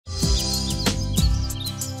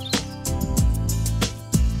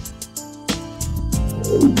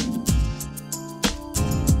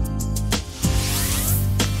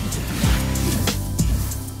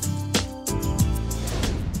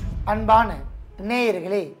அன்பான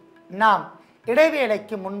நேயர்களே, நாம்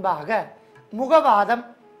இடைவேளைக்கு முன்பாக முகவாதம்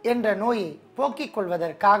என்ற நோயை போக்கிக்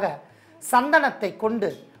கொள்வதற்காக சந்தனத்தை கொண்டு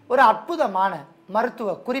ஒரு அற்புதமான மருத்துவ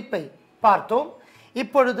குறிப்பை பார்த்தோம்.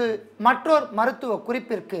 இப்பொழுது மற்றொரு மருத்துவ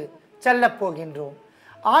குறிப்பிற்கு செல்லப் போகின்றோம்.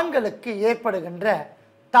 ஆண்களுக்கு ஏற்படுகின்ற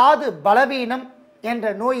தாது பலவீனம் என்ற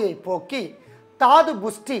நோயை போக்கி தாது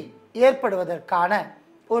புஷ்டி ஏற்படுவதற்கான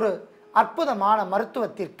ஒரு அற்புதமான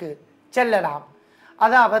மருத்துவத்திற்கு செல்லலாம்.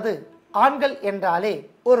 அதாவது ஆண்கள் என்றாலே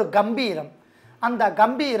ஒரு கம்பீரம், அந்த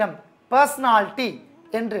கம்பீரம் பர்சனாலிட்டி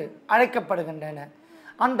என்று அழைக்கப்படுகின்றன.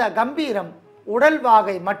 அந்த கம்பீரம் உடல்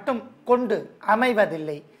வாகை மட்டும் கொண்டு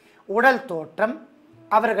அமைவதில்லை. உடல் தோற்றம்,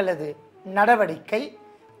 அவர்களது நடவடிக்கை,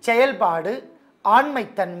 செயல்பாடு,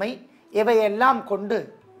 ஆண்மைத்தன்மை இவையெல்லாம் கொண்டு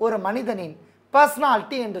ஒரு மனிதனின்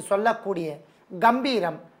பர்சனாலிட்டி என்று சொல்லக்கூடிய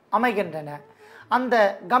கம்பீரம் அமைகின்றன. அந்த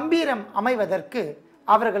கம்பீரம் அமைவதற்கு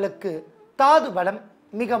அவர்களுக்கு தாது பலம்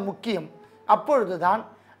மிக முக்கியம். அப்பொழுதுதான்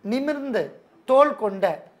நிமிர்ந்து தோள் கொண்ட,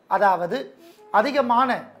 அதாவது அதிகமான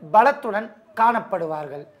பலத்துடன்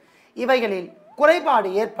காணப்படுவார்கள். இவைகளில் குறைபாடு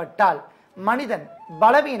ஏற்பட்டால் மனிதன்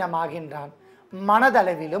பலவீனமாகின்றான்.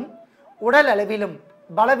 மனதளவிலும் உடலளவிலும்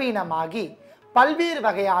பலவீனமாகி பல்வேறு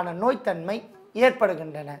வகையான நோய்த்தன்மை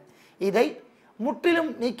ஏற்படுகின்றன. இதை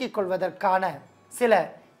முற்றிலும் நீக்கிக் கொள்வதற்கான சில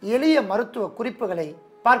எளிய மருத்துவ குறிப்புகளை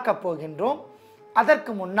பார்க்க போகின்றோம்.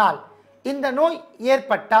 அதற்கு முன்னால் இந்த நோய்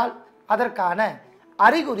ஏற்பட்டால் அதற்கான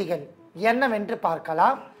அறிகுறிகள் என்னவென்று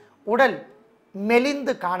பார்க்கலாம். உடல்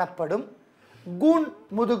மெலிந்து காணப்படும், கூன்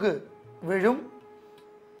முதுகு விழும்,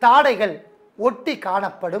 தாடைகள் ஒட்டி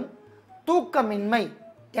காணப்படும், தூக்கமின்மை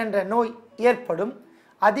என்ற நோய் ஏற்படும்,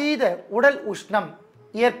 அதீத உடல் உஷ்ணம்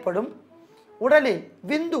ஏற்படும், உடலில்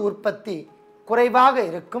விந்து உற்பத்தி குறைவாக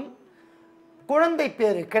இருக்கும், குழந்தை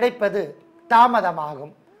பேறு கிடைப்பது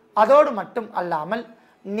தாமதமாகும். அதோடு மட்டும் அல்லாமல்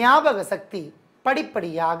ஞாபக சக்தி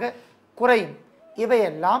படிப்படியாக குறையும்.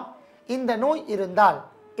 இவையெல்லாம் இந்த நோய் இருந்தால்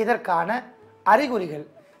இதற்கான அறிகுறிகள்.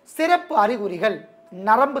 சிறப்பு அறிகுறிகள்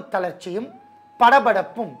நரம்பு தளர்ச்சியும்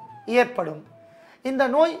படபடப்பும் ஏற்படும். இந்த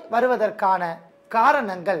நோய் வருவதற்கான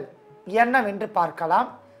காரணங்கள் என்னவென்று பார்க்கலாம்.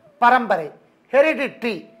 பரம்பரை,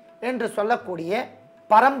 ஹெரிடிட்ரி என்று சொல்லக்கூடிய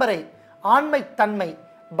பரம்பரை ஆண்மைத்தன்மை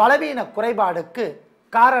பலவீன குறைபாடுக்கு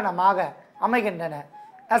காரணமாக அமைகின்றன.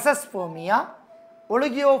 அசஸ்போமியா,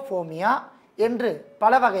 ஒலிகியோபோமியா என்று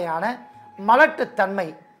பல வகையான மலட்டுத்தன்மை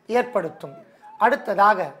ஏற்படுத்தும்.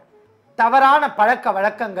 அடுத்ததாக தவறான பழக்க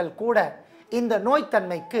வழக்கங்கள் கூட இந்த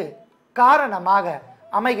நோய்த்தன்மைக்கு காரணமாக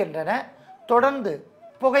அமைகின்றன. தொடர்ந்து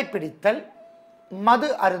புகைப்பிடித்தல், மது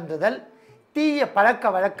அருந்துதல், தீய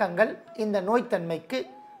பழக்க வழக்கங்கள் இந்த நோய்த்தன்மைக்கு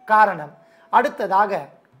காரணம். அடுத்ததாக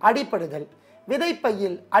அடிபடுதல்,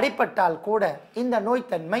 விதைப்பையில் அடிபட்டால் கூட இந்த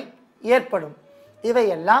நோய்த்தன்மை ஏற்படும்.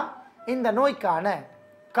 இவையெல்லாம் இந்த நோய்க்கான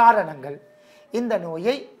காரணங்கள். இந்த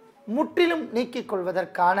நோயை முற்றிலும் நீக்கிக்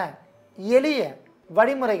கொள்வதற்கான எளிய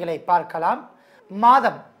வழிமுறைகளை பார்க்கலாம்.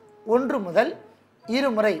 மாதம் 1 முதல்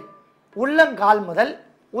 2 முறை உள்ளங்கால் முதல்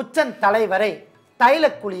உச்சந்தலை வரை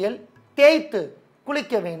தைல குளியல் தேய்த்து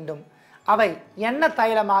குளிக்க வேண்டும். அவை என்ன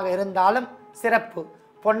தைலமாக இருந்தாலும் சிறப்பு.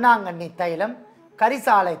 பொன்னாங்கண்ணி தைலம்,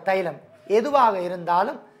 கரிசாலை தைலம் எதுவாக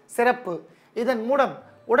இருந்தாலும் சிறப்பு. இதன் மூலம்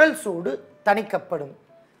உடல் சூடு தணிக்கப்படும்.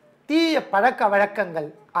 தீய பழக்க வழக்கங்கள்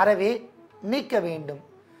அறவே நீக்க வேண்டும்.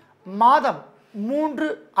 மாதம் 3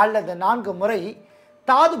 அல்லது 4 முறை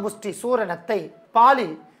தாது புஷ்டி சூரணத்தை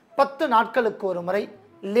பாலில் 10 நாட்களுக்கு ஒரு முறை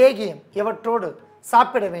லேகியம் இவற்றோடு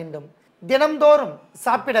சாப்பிட வேண்டும். தினம்தோறும்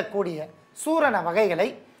சாப்பிடக்கூடிய சூரண வகைகளை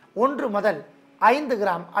 1 முதல் 5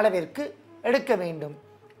 கிராம் அளவிற்கு எடுக்க வேண்டும்.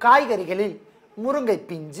 காய்கறிகளில் முருங்கை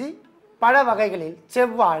பிஞ்சு, பழ வகைகளில்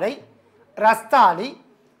செவ்வாழை, ரஸ்தாளி,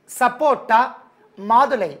 சப்போட்டா,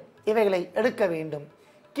 மாதுளை இவைகளை எடுக்க வேண்டும்.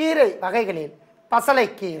 கீரை வகைகளில்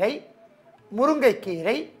பசலைக்கீரை,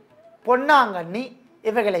 முருங்கைக்கீரை, பொன்னாங்கண்ணி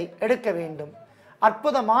இவைகளை எடுக்க வேண்டும்.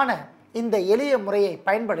 அற்புதமான இந்த எளிய முறையை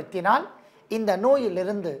பயன்படுத்தினால் இந்த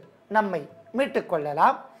நோயிலிருந்து நம்மை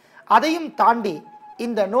மீட்டுக்கொள்ளலாம். அதையும் தாண்டி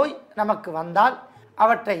இந்த நோய் நமக்கு வந்தால்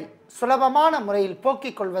அவற்றை சுலபமான முறையில்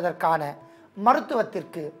போக்கிக் கொள்வதற்கான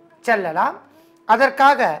மருத்துவத்திற்கு செல்லலாம்.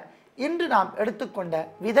 அதற்காக இன்று நாம் எடுத்துக்கொண்ட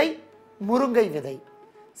விதை முருங்கை விதை.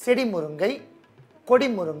 செடி முருங்கை, கொடி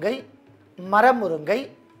முருங்கை, மரமுருங்கை,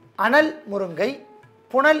 அனல் முருங்கை,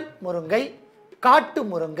 புனல் முருங்கை, காட்டு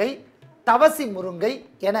முருங்கை, தவசி முருங்கை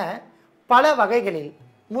என பல வகைகளில்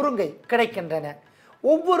முருங்கை கிடைக்கின்றன.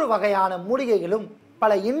 ஒவ்வொரு வகையான மூலிகைகளும்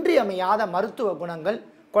பல இன்றியமையாத மருத்துவ குணங்கள்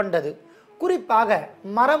கொண்டது. குறிப்பாக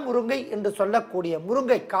மரமுருங்கை என்று சொல்லக்கூடிய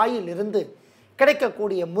முருங்கை காயில் இருந்து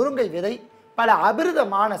கிடைக்கக்கூடிய முருங்கை விதை பல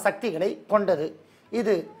அபிரிதமான சக்திகளை கொண்டது.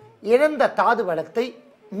 இது இழந்த தாது வளத்தை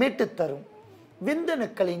மீட்டு தரும்,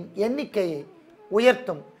 விந்தணுக்களின் எண்ணிக்கையை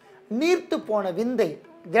உயர்த்தும், நீர்த்து போன விந்தை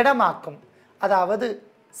திடமாக்கும். அதாவது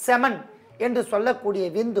செமன் என்று சொல்லக்கூடிய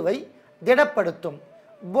விந்துவை திடப்படுத்தும்.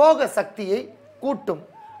 போக சக்தியை கூட்டும்.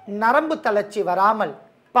 நரம்பு தளர்ச்சி வராமல்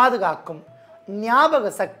பாதுகாக்கும். ஞாபக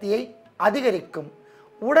சக்தியை அதிகரிக்கும்.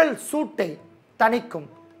 உடல் சூட்டை தணிக்கும்.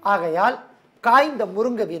 ஆகையால் காய்ந்த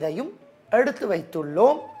முருங்கை விதையும் எடுத்து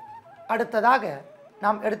வைத்துள்ளோம். அடுத்ததாக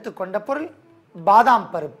நாம் எடுத்துக்கொண்ட பொருள் பாதாம்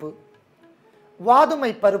பருப்பு.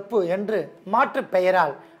 வாதுமை பருப்பு என்று மாற்று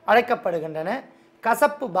பெயரால் அழைக்கப்படுகின்றன.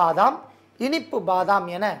 கசப்பு பாதாம், இனிப்பு பாதாம்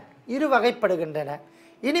என இரு வகைப்படுகின்றன.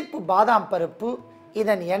 இனிப்பு பாதாம் பருப்பு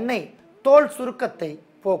இதன் எண்ணெய் தோல் சுருக்கத்தை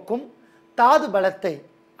போக்கும், தாது பலத்தை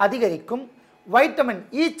அதிகரிக்கும், வைட்டமின்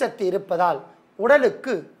இ சத்து இருப்பதால்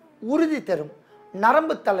உடலுக்கு உறுதி தரும்,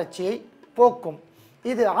 நரம்பு தளர்ச்சியை போக்கும்.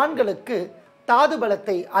 இது ஆண்களுக்கு தாது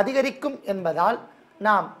பலத்தை அதிகரிக்கும் என்பதால்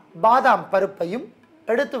நாம் பாதாம் பருப்பையும்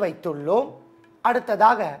எடுத்து வைத்துள்ளோம்.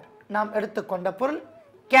 அடுத்ததாக நாம் எடுத்துக்கொண்ட பொருள்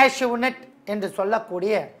கேஷ்யூ நட் என்று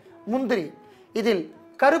சொல்லக்கூடிய முந்திரி. இதில்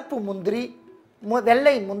கருப்பு முந்திரி,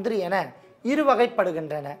 வெள்ளை முந்திரி என இரு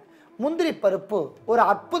வகைப்படுகின்றன. முந்திரி பருப்பு ஒரு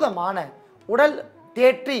அற்புதமான உடல்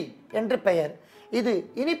தேற்றி என்று பெயர். இது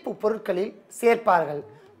இனிப்பு பொருட்களில் சேர்ப்பார்கள்.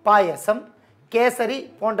 பாயசம், கேசரி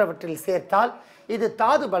போன்றவற்றில் சேர்த்தால் இது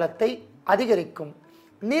தாது பலத்தை அதிகரிக்கும்.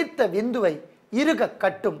 நீர்த்த விந்துவை இறுக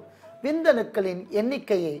கட்டும். விந்தணுக்களின்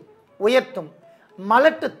எண்ணிக்கையை உயர்த்தும்.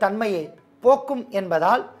 மலட்டு தன்மையை போக்கும்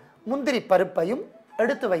என்பதால் முந்திரி பருப்பையும்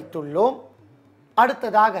எடுத்து வைத்துள்ளோம்.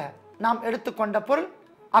 அடுத்ததாக நாம் எடுத்துக்கொண்ட பொருள்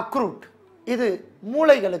அக்ரூட். இது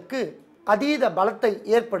மூளைகளுக்கு அதீத பலத்தை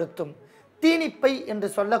ஏற்படுத்தும். தீனிப்பை என்று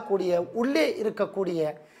சொல்லக்கூடிய உள்ளே இருக்கக்கூடிய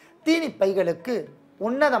தீனிப்பைகளுக்கு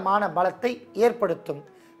உன்னதமான பலத்தை ஏற்படுத்தும்.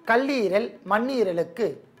 கல்லீரல், மண்ணீரலுக்கு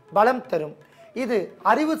பலம் தரும். இது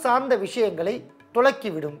அறிவு சார்ந்த விஷயங்களை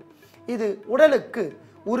துலக்கிவிடும். இது உடலுக்கு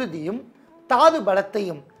உறுதியும் தாது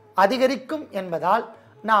பலத்தையும் அதிகரிக்கும் என்பதால்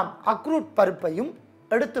நாம் அக்ரூட் பருப்பையும்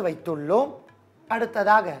எடுத்து வைத்துள்ளோம்.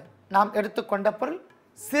 அடுத்ததாக நாம் எடுத்துக்கொண்ட பொருள்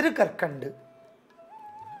சிறுகற்கண்டு.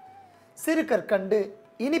 சிறுகற்கண்டு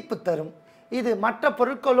இனிப்பு தரும். இது மற்ற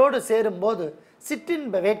பொருட்களோடு சேரும்போது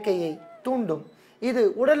சிற்றின்ப வேட்கையை தூண்டும். இது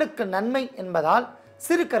உடலுக்கு நன்மை என்பதால்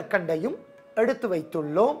சிறுகற்கண்டையும் எடுத்து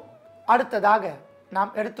வைத்துள்ளோம். அடுத்ததாக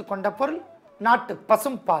நாம் எடுத்துக்கொண்ட பொருள் நாட்டு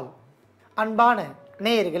பசும்பால். அன்பான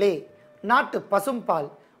நேயர்களே, நாட்டு பசும்பால்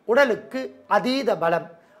உடலுக்கு அதீத பலம்,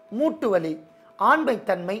 மூட்டு வலி,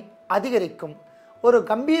 ஆண்மைத்தன்மை அதிகரிக்கும். ஒரு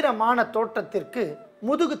கம்பீரமான தோற்றத்திற்கு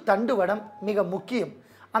முதுகு தண்டுவடம் மிக முக்கியம்.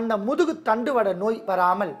 அந்த முதுகு தண்டுவட நோய்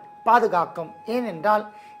வராமல் பாதுகாக்கும். ஏனென்றால்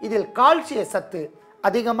இதில் கால்சிய சத்து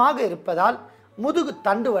அதிகமாக இருப்பதால் முதுகு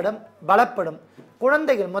தண்டுவடம் பலப்படும்.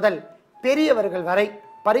 குழந்தைகள் முதல் பெரியவர்கள் வரை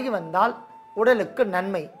பருகி வந்தால் உடலுக்கு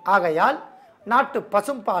நன்மை. ஆகையால் நாட்டு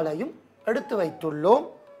பசும்பாலையும் எடுத்து வைத்துள்ளோம்.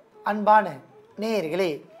 அன்பான நேயர்களே,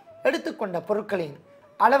 எடுத்துக்கொண்ட பொருட்களின்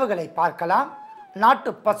அளவுகளை பார்க்கலாம். நாட்டு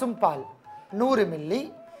பசும்பால் 100 மில்லி,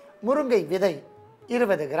 முருங்கை விதை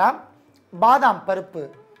 20 கிராம், பாதாம் பருப்பு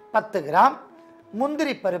 10 கிராம்,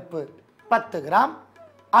 முந்திரி பருப்பு 10 கிராம்,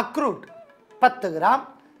 அக்ரூட் 10 கிராம்,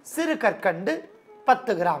 சிறு கற்கண்டு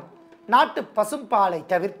 10 கிராம். நாட்டு பசும்பாலை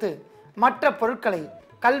தவிர்த்து மற்ற பொருட்களை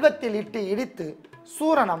கல்வத்தில் இட்டு இடித்து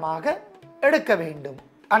சூரணமாக எடுக்க வேண்டும்.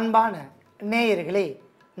 அன்பான நேயர்களே,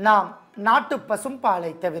 நாம் நாட்டு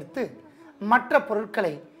பசும்பாலை தவிர்த்து மற்ற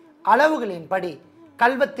பொருட்களை அளவுகளின்படி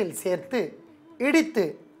கல்வத்தில் சேர்த்து இடித்து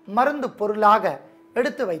மருந்து பொருளாக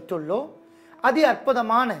எடுத்து வைத்துள்ளோம். அதி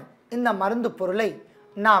அற்புதமான இந்த மருந்து பொருளை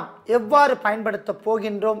நாம் எவ்வாறு பயன்படுத்தப்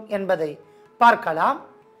போகின்றோம் என்பதை பார்க்கலாம்.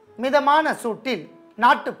 மிதமான சூட்டில்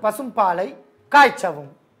நாட்டு பசும்பாலை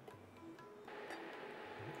காய்ச்சவும்.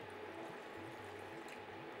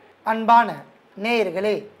 அன்பான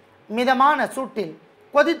நேயர்களே, மிதமான சூட்டில்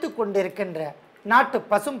கொதித்து கொண்டிருக்கின்ற நாட்டு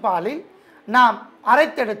பசும்பாலில் நாம்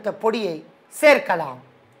அரைத்தெடுத்த பொடியை சேர்க்கலாம்.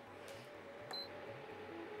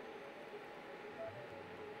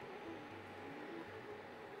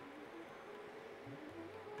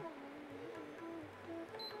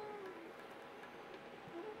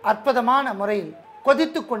 அற்புதமான முறையில்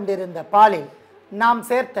கொதித்து கொண்டிருந்த பாலில் நாம்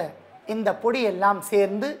சேர்த்த இந்த பொடியெல்லாம்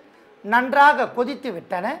சேர்ந்து நன்றாக கொதித்து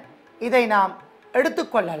விட்டன. இதை நாம்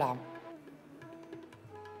எடுத்துக்கொள்ளலாம்.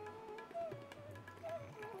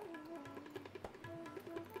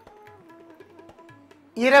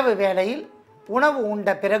 இரவு வேளையில் உணவு உண்ட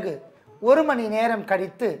பிறகு 1 மணி நேரம்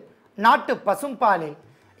கழித்து நாட்டு பசும்பாலில்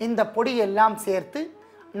இந்த பொடியெல்லாம் சேர்த்து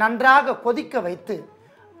நன்றாக கொதிக்க வைத்து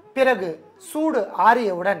பிறகு சூடு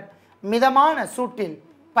ஆறியவுடன் மிதமான சூட்டில்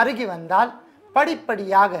பருகி வந்தால்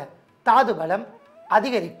படிப்படியாக தாது பலம்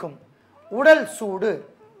அதிகரிக்கும். உடல் சூடு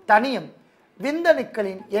தனியும்.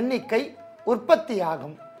 விந்தணுக்களின் எண்ணிக்கை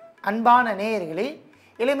உற்பத்தியாகும். அன்பான நேயர்களே,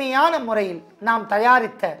 எளிமையான முறையில் நாம்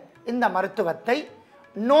தயாரித்த இந்த மருத்துவத்தை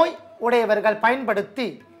நோய் உடையவர்கள்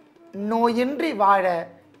பயன்படுத்தி நோயின்றி வாழ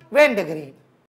வேண்டுகிறேன்.